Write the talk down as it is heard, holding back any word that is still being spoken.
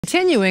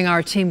Continuing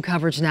our team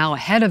coverage now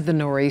ahead of the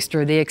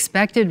nor'easter, the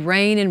expected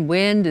rain and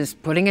wind is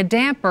putting a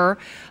damper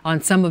on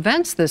some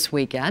events this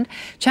weekend.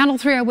 Channel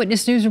 3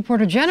 Eyewitness News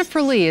reporter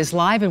Jennifer Lee is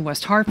live in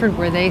West Hartford,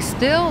 where they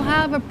still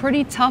have a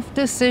pretty tough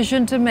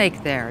decision to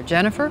make there.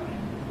 Jennifer?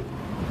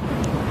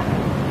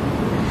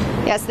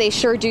 Yes, they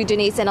sure do,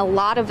 Denise, and a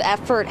lot of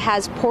effort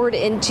has poured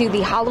into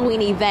the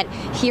Halloween event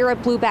here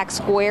at Blueback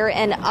Square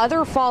and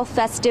other fall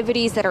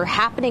festivities that are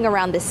happening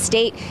around the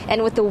state.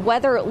 And with the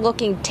weather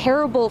looking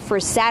terrible for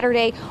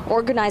Saturday,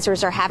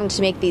 organizers are having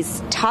to make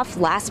these tough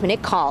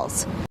last-minute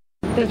calls.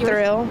 The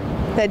thrill,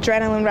 the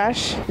adrenaline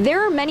rush. There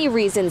are many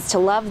reasons to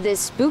love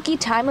this spooky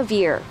time of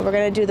year. We're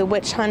going to do the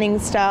witch hunting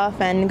stuff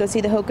and go see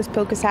the Hocus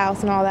Pocus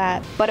house and all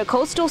that. But a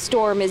coastal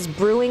storm is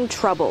brewing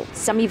trouble.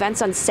 Some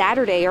events on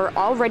Saturday are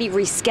already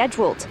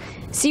rescheduled.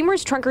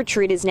 Seymour's Trunk or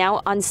Treat is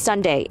now on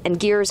Sunday, and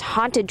Gear's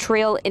Haunted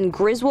Trail in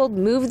Griswold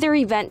moved their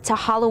event to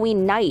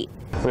Halloween night.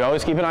 We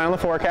always keep an eye on the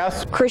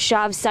forecast. Chris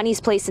Shaw of Sunny's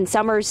Place in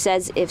Summers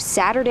says if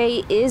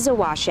Saturday is a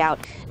washout,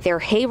 their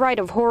Hayride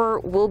of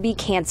Horror will be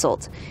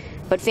canceled.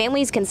 But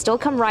families can still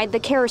come ride the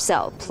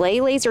carousel,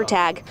 play laser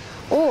tag,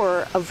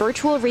 or a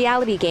virtual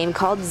reality game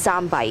called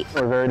Zombite.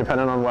 We're very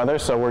dependent on weather,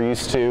 so we're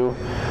used to,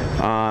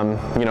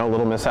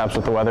 little mishaps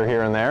with the weather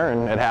here and there,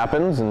 and it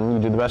happens, and you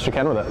do the best you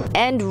can with it.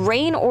 And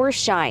rain or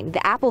shine,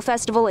 the Apple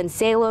Festival in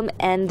Salem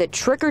and the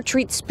Trick or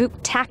Treat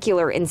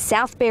Spooktacular in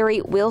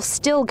Southbury will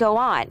still go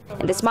on.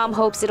 And this mom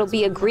hopes it'll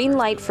be a green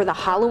light for the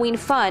Halloween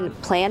fun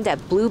planned at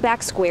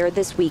Blueback Square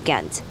this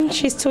weekend.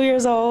 She's 2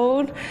 years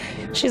old.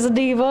 She's a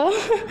diva,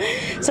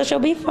 so she'll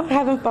be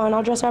having fun.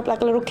 I'll dress her up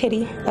like a little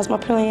kitty. That's my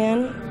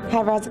plan.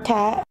 Have her as a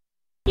cat.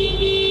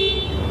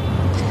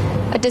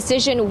 A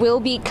decision will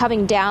be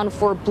coming down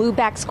for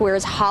Blueback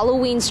Square's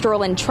Halloween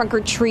stroll and trunk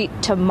or treat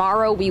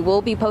tomorrow. We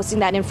will be posting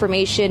that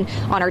information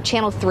on our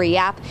Channel 3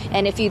 app.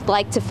 And if you'd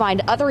like to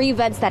find other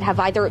events that have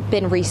either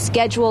been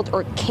rescheduled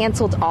or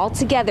canceled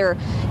altogether,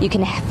 you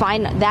can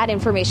find that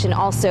information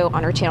also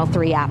on our Channel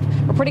 3 app.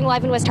 Reporting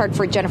live in West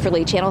Hartford, Jennifer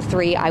Lee, Channel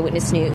 3 Eyewitness News.